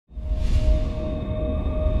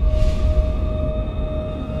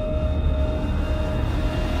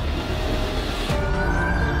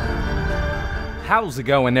how's it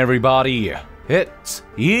going, everybody? It's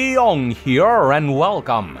Young here, and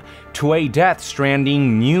welcome to a Death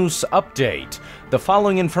Stranding news update. The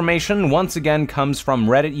following information once again comes from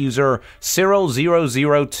Reddit user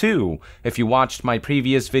 0002. If you watched my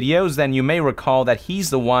previous videos, then you may recall that he's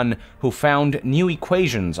the one who found new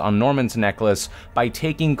equations on Norman's necklace by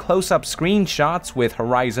taking close-up screenshots with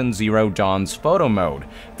Horizon Zero Dawn's photo mode.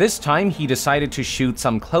 This time, he decided to shoot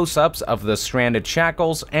some close-ups of the stranded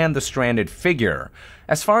shackles and the stranded figure.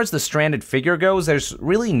 As far as the stranded figure goes, there's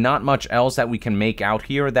really not much else that we can make out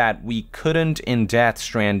here that we couldn't in Death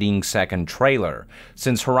Stranding's second trailer.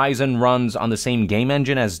 Since Horizon runs on the same game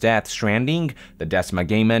engine as Death Stranding, the Decima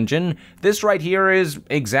game engine, this right here is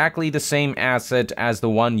exactly the same asset as the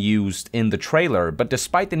one used in the trailer, but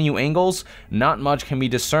despite the new angles, not much can be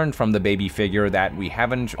discerned from the baby figure that we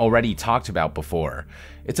haven't already talked about before.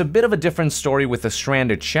 It's a bit of a different story with the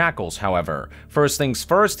stranded shackles, however. First things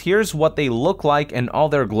first, here's what they look like in all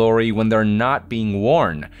their glory when they're not being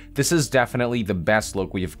worn. This is definitely the best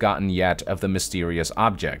look we've gotten yet of the mysterious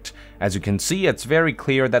object. As you can see, it's very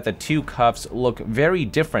clear that the two cuffs look very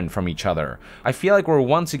different from each other. I feel like we're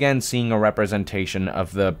once again seeing a representation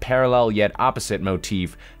of the parallel yet opposite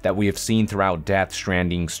motif that we have seen throughout Death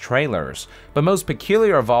Stranding's trailers. But most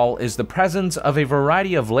peculiar of all is the presence of a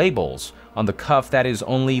variety of labels. On the cuff that is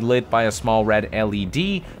only lit by a small red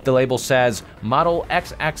LED, the label says Model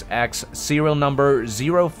XXX, serial number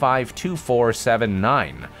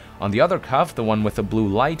 052479. On the other cuff, the one with the blue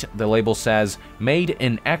light, the label says Made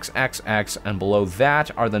in XXX, and below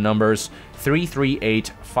that are the numbers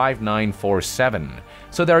 3385947.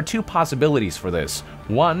 So there are two possibilities for this.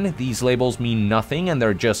 One, these labels mean nothing and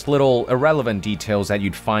they're just little irrelevant details that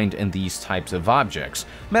you'd find in these types of objects.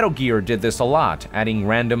 Metal Gear did this a lot, adding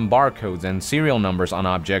random barcodes and serial numbers on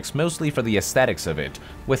objects mostly for the aesthetics of it,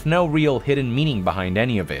 with no real hidden meaning behind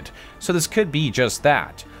any of it. So this could be just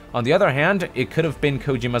that. On the other hand, it could have been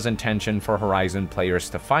Kojima's intention for Horizon players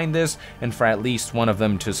to find this, and for at least one of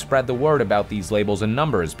them to spread the word about these labels and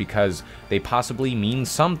numbers because they possibly mean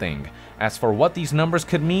something. As for what these numbers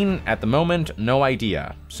could mean, at the moment, no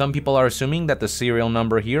idea. Some people are assuming that the serial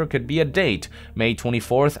number here could be a date, May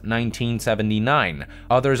 24th, 1979.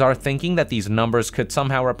 Others are thinking that these numbers could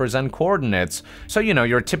somehow represent coordinates. So, you know,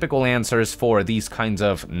 your typical answers for these kinds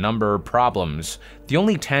of number problems. The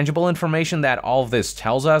only tangible information that all of this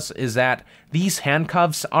tells us is that these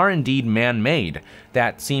handcuffs are indeed man-made.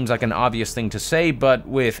 That seems like an obvious thing to say, but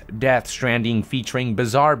with Death Stranding featuring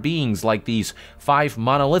bizarre beings like these 5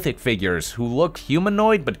 monolithic figures who look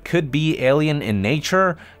humanoid but could be alien in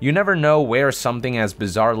nature, you never know where something as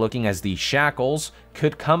bizarre looking as these shackles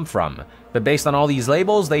could come from. But based on all these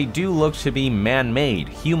labels, they do look to be man-made,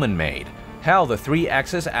 human-made. Hell, the 3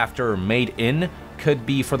 X's after Made In could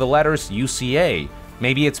be for the letters UCA.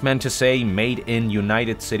 Maybe it's meant to say Made in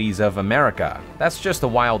United Cities of America. That's just a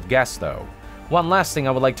wild guess though. One last thing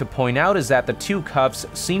I would like to point out is that the two cuffs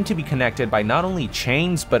seem to be connected by not only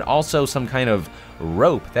chains, but also some kind of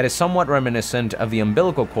rope that is somewhat reminiscent of the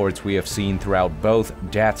umbilical cords we have seen throughout both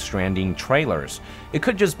Death Stranding trailers. It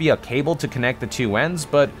could just be a cable to connect the two ends,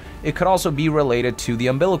 but it could also be related to the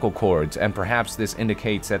umbilical cords, and perhaps this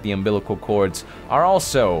indicates that the umbilical cords are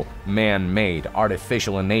also man-made,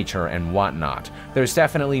 artificial in nature, and whatnot. There's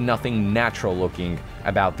definitely nothing natural looking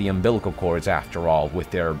about the umbilical cords after all, with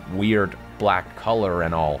their weird black color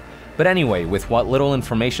and all. But anyway, with what little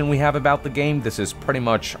information we have about the game, this is pretty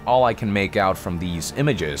much all I can make out from these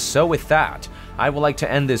images. So with that, I would like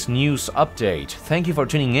to end this news update. Thank you for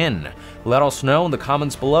tuning in. Let us know in the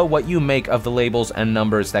comments below what you make of the labels and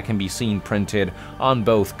numbers that can be seen printed on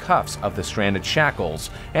both cuffs of the stranded shackles.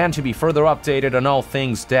 And to be further updated on all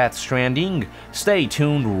things Death Stranding, stay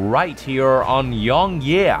tuned right here on Young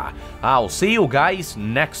Yeah. I'll see you guys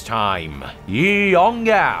next time. Young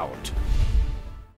out.